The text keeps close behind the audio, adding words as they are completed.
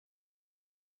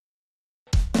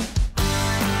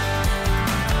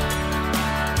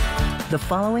The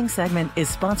following segment is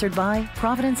sponsored by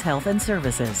Providence Health and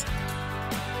Services.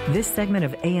 This segment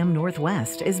of AM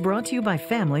Northwest is brought to you by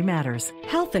Family Matters.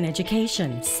 Health and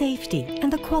education, safety, and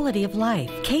the quality of life.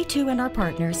 KATU and our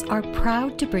partners are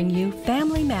proud to bring you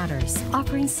Family Matters,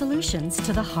 offering solutions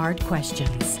to the hard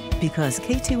questions. Because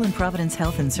KATU and Providence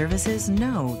Health and Services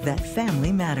know that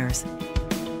family matters.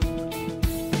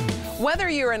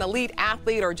 Whether you're an elite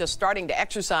athlete or just starting to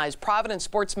exercise, Providence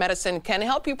Sports Medicine can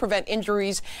help you prevent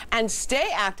injuries and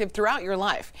stay active throughout your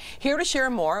life. Here to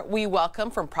share more, we welcome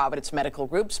from Providence Medical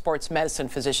Group sports medicine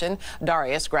physician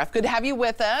Darius Graeff. Good to have you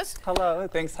with us. Hello,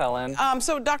 thanks, Helen.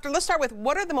 So, doctor, let's start with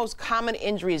what are the most common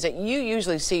injuries that you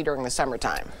usually see during the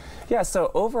summertime? Yeah,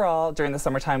 so overall, during the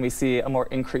summertime, we see a more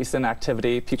increase in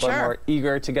activity. People are more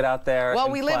eager to get out there. Well,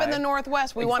 we live in the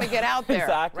Northwest. We want to get out there,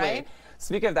 exactly. Right?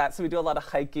 Speaking of that, so we do a lot of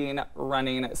hiking,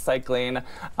 running, cycling.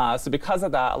 So because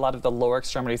of that, a lot of the lower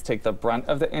extremities take the brunt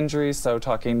of the injuries. So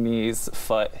talking knees,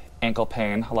 foot, ankle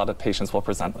pain, a lot of patients will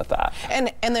present with that.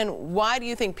 And then why do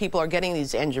you think people are getting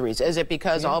these injuries? Is it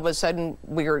because all of a sudden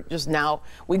we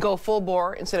go full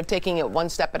bore instead of taking it one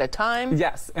step at a time?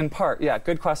 Yes, in part, yeah,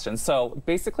 good question. So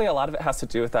basically a lot of it has to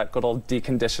do with that good old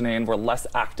deconditioning. We're less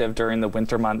active during the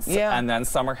winter months, and then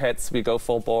summer hits, we go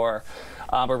full bore.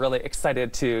 We're really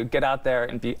excited to get out there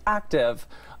and be active,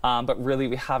 but really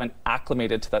we haven't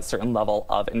acclimated to that certain level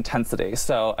of intensity.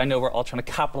 So I know we're all trying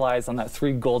to capitalize on that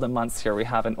 3 golden months here we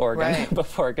have in Oregon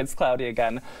before it gets cloudy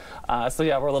again. So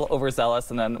yeah, we're a little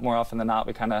overzealous, and then more often than not,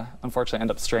 we kind of unfortunately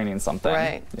end up straining something.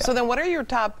 Right. Yeah. So then what are your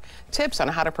top tips on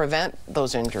how to prevent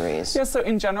those injuries? Yeah, so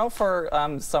in general for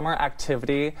summer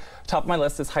activity, top of my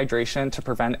list is hydration to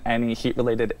prevent any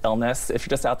heat-related illness. If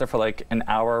you're just out there for like an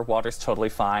hour, water's totally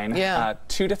fine. Yeah.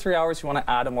 2 to 3 hours, you want to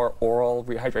add a more oral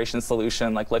rehydration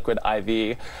solution like liquid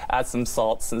IV, add some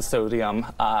salts and sodium,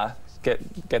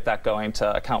 get that going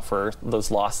to account for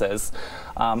those losses.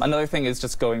 Another thing is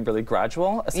just going really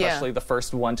gradual, especially the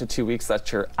first 1 to 2 weeks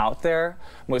that you're out there.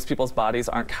 Most people's bodies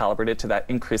aren't calibrated to that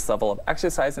increased level of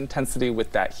exercise intensity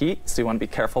with that heat, so you want to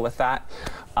be careful with that.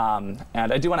 And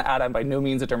I do want to add, I'm by no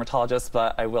means a dermatologist,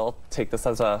 but I will take this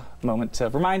as a moment to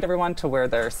remind everyone to wear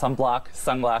their sunblock,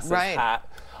 sunglasses, hat,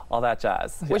 all that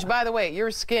jazz. Which, by the way,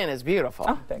 your skin is beautiful.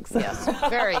 Oh, thanks. Yes,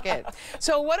 very good.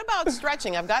 So what about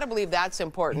stretching? I've got to believe that's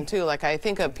important, too. Like, I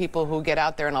think of people who get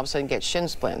out there and all of a sudden get shin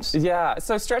splints. Yeah,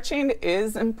 so stretching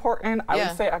is important. I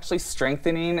would say actually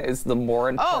strengthening is the more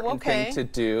important thing to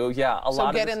do. Yeah, a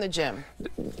lot of... So get in the gym.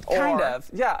 Kind of,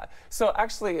 yeah. So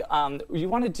actually, you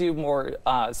want to do more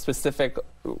specific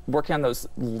working on those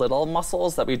little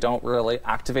muscles that we don't really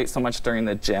activate so much during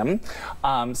the gym.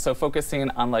 So focusing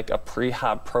on like a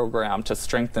prehab program to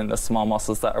strengthen the small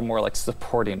muscles that are more like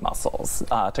supporting muscles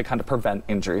to kind of prevent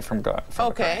injury from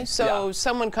going. So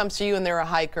someone comes to you and they're a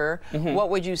hiker.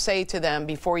 What would you say to them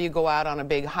before you go out on a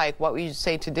big hike? What would you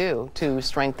say to do to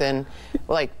strengthen,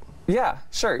 like? Yeah,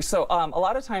 sure. So a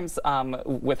lot of times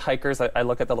with hikers, I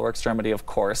look at the lower extremity, of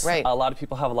course. Right. A lot of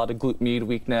people have a lot of glute med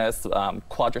weakness,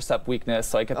 quadricep weakness,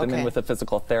 so I get them in with a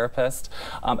physical therapist.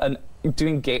 And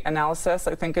doing gait analysis,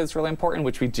 I think, is really important,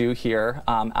 which we do here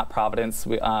at Providence.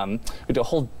 We do a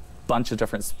whole bunch of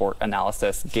different sport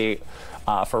analysis, gait.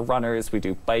 For runners, we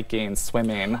do biking,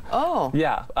 swimming. Oh.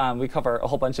 Yeah, we cover a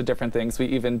whole bunch of different things. We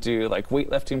even do like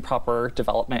weightlifting, proper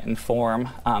development and form.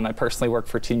 I personally work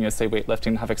for Team USA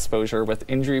Weightlifting, have exposure with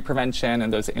injury prevention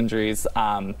and those injuries.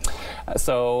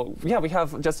 So yeah, we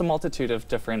have just a multitude of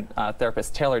different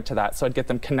therapists tailored to that. So I'd get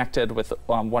them connected with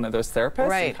one of those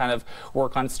therapists and kind of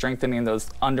work on strengthening those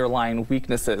underlying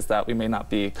weaknesses that we may not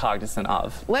be cognizant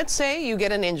of. Let's say you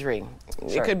get an injury.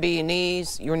 It could be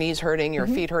knees, your knees hurting, your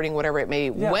feet hurting, whatever it may be.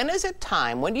 When is it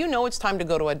time? When do you know it's time to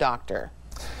go to a doctor?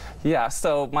 Yeah,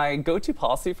 so my go-to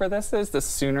policy for this is the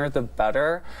sooner the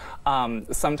better.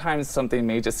 Sometimes something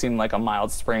may just seem like a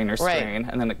mild sprain or strain,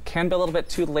 and then it can be a little bit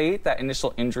too late. That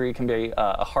initial injury can be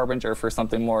a harbinger for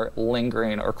something more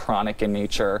lingering or chronic in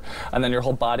nature, and then your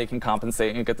whole body can compensate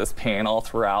and you get this pain all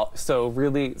throughout. So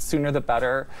really, sooner the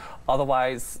better.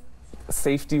 Otherwise,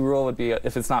 safety rule would be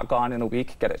if it's not gone in a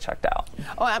week, get it checked out.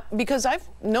 Oh, because I've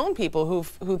known people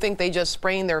who think they just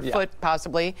sprained their foot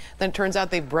possibly, then it turns out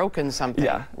they've broken something,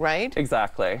 right?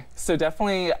 Exactly. So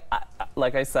definitely,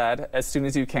 like I said, as soon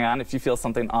as you can, if you feel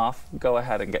something off, go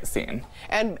ahead and get seen.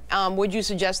 And would you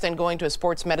suggest then going to a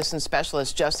sports medicine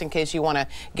specialist just in case you want to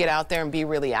get out there and be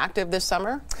really active this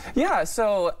summer? Yeah,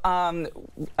 so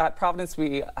at Providence,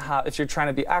 we have, if you're trying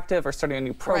to be active or starting a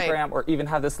new program or even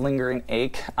have this lingering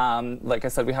ache, like I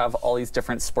said, we have all these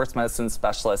different sports medicine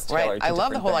specialists tailored to I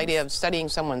love the whole things. idea of studying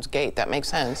someone's gait. That makes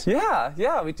sense.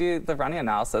 Yeah, we do the running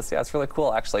analysis. Yeah, it's really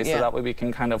cool, actually. So that way we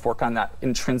can kind of work on that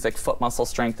intrinsic foot muscle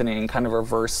strengthening, kind kind of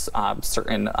reverse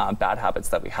certain bad habits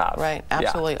that we have. Right,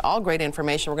 absolutely. All great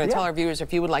information. We're going to tell our viewers,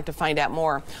 if you would like to find out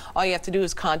more, all you have to do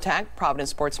is contact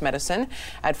Providence Sports Medicine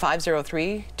at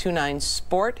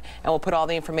 503-29-SPORT, and we'll put all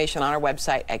the information on our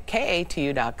website at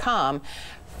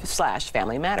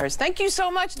KATU.com/Family Matters. Thank you so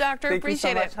much, Doctor.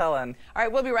 Appreciate it. Thank you so much, Helen. All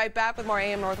right, we'll be right back with more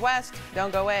AM Northwest.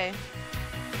 Don't go away.